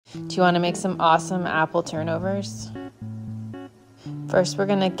Do you want to make some awesome apple turnovers? First, we're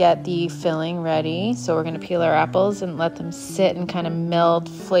going to get the filling ready. So we're going to peel our apples and let them sit and kind of meld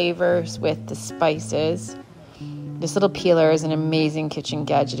flavors with the spices. This little peeler is an amazing kitchen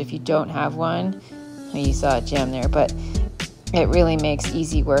gadget if you don't have one. You saw a gem there, but it really makes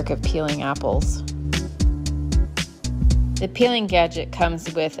easy work of peeling apples. The peeling gadget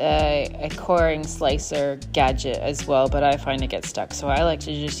comes with a coring slicer gadget as well, but I find it gets stuck, so I like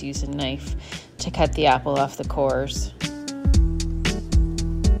to just use a knife to cut the apple off the cores.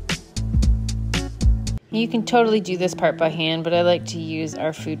 You can totally do this part by hand, but I like to use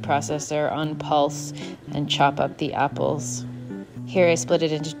our food processor on pulse and chop up the apples. Here I split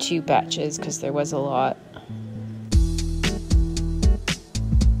it into 2 batches because there was a lot.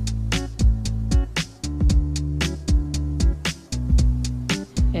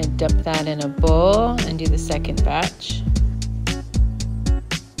 And dump that in a bowl and do the second batch.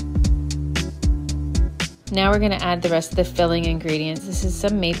 Now we're going to add the rest of the filling ingredients. This is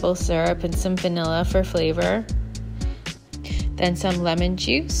some maple syrup and some vanilla for flavor. Then some lemon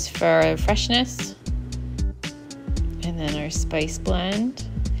juice for freshness. And then our spice blend.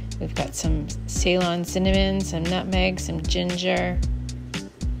 We've got some Ceylon cinnamon, some nutmeg, some ginger.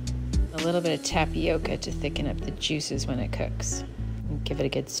 A little bit of tapioca to thicken up the juices when it cooks. And give it a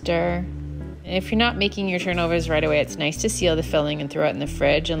good stir. And if you're not making your turnovers right away, it's nice to seal the filling and throw it in the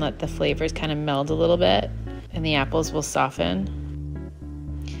fridge and let the flavors kind of meld a little bit. And the apples will soften.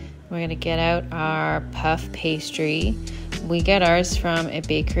 We're going to get out our puff pastry. We get ours from a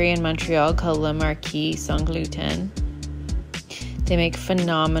bakery in Montreal called Le Marquis Sans Gluten. They make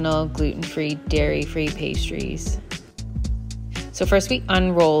phenomenal gluten-free, dairy-free pastries. So first we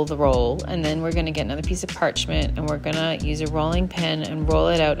unroll the roll, and then we're going to get another piece of parchment, and we're going to use a rolling pin and roll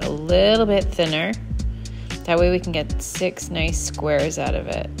it out a little bit thinner. That way we can get 6 nice squares out of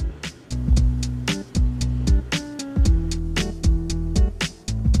it.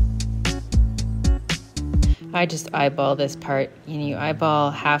 I just eyeball this part. You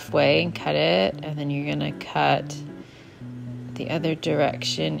eyeball halfway and cut it, and then you're gonna cut the other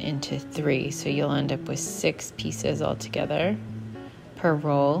direction into 3. So you'll end up with 6 pieces altogether per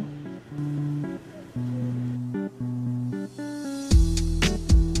roll.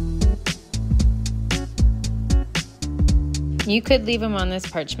 You could leave them on this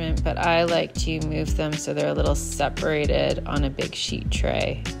parchment, but I like to move them so they're a little separated on a big sheet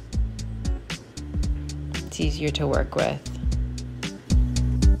tray. It's easier to work with.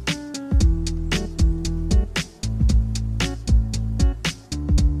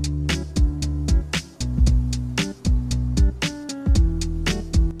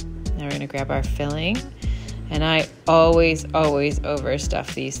 Now we're going to grab our filling, and I always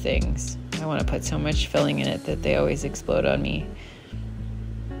overstuff these things. I want to put so much filling in it that they always explode on me.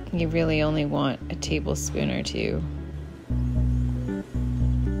 You really only want a tablespoon or 2.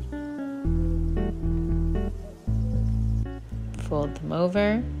 Fold them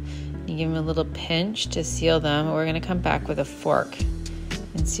over. You give them a little pinch to seal them. We're going to come back with a fork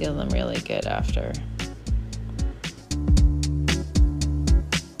and seal them really good after.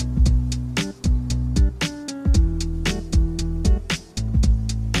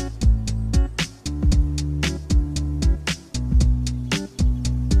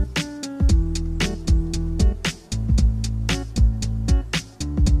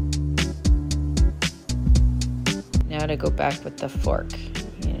 Now to go back with the fork,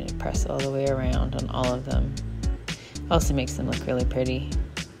 you need to press all the way around on all of them. Also makes them look really pretty.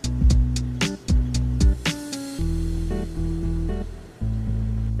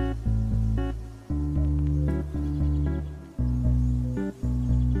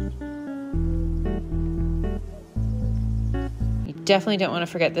 You definitely don't want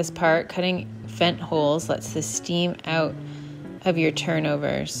to forget this part. Cutting vent holes lets the steam out of your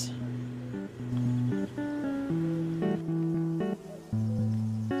turnovers.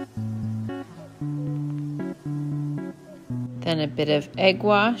 Then a bit of egg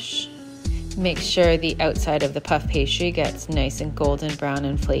wash. Make sure the outside of the puff pastry gets nice and golden brown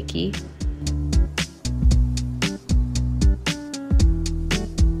and flaky.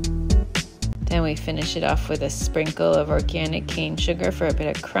 Then we finish it off with a sprinkle of organic cane sugar for a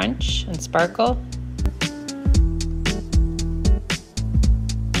bit of crunch and sparkle.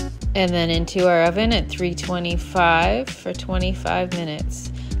 And then into our oven at 325 for 25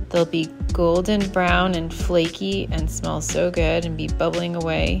 minutes. They'll be golden brown and flaky and smell so good and be bubbling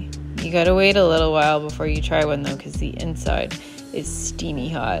away. You gotta wait a little while before you try one though, because the inside is steamy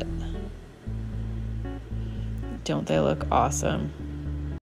hot. Don't they look awesome?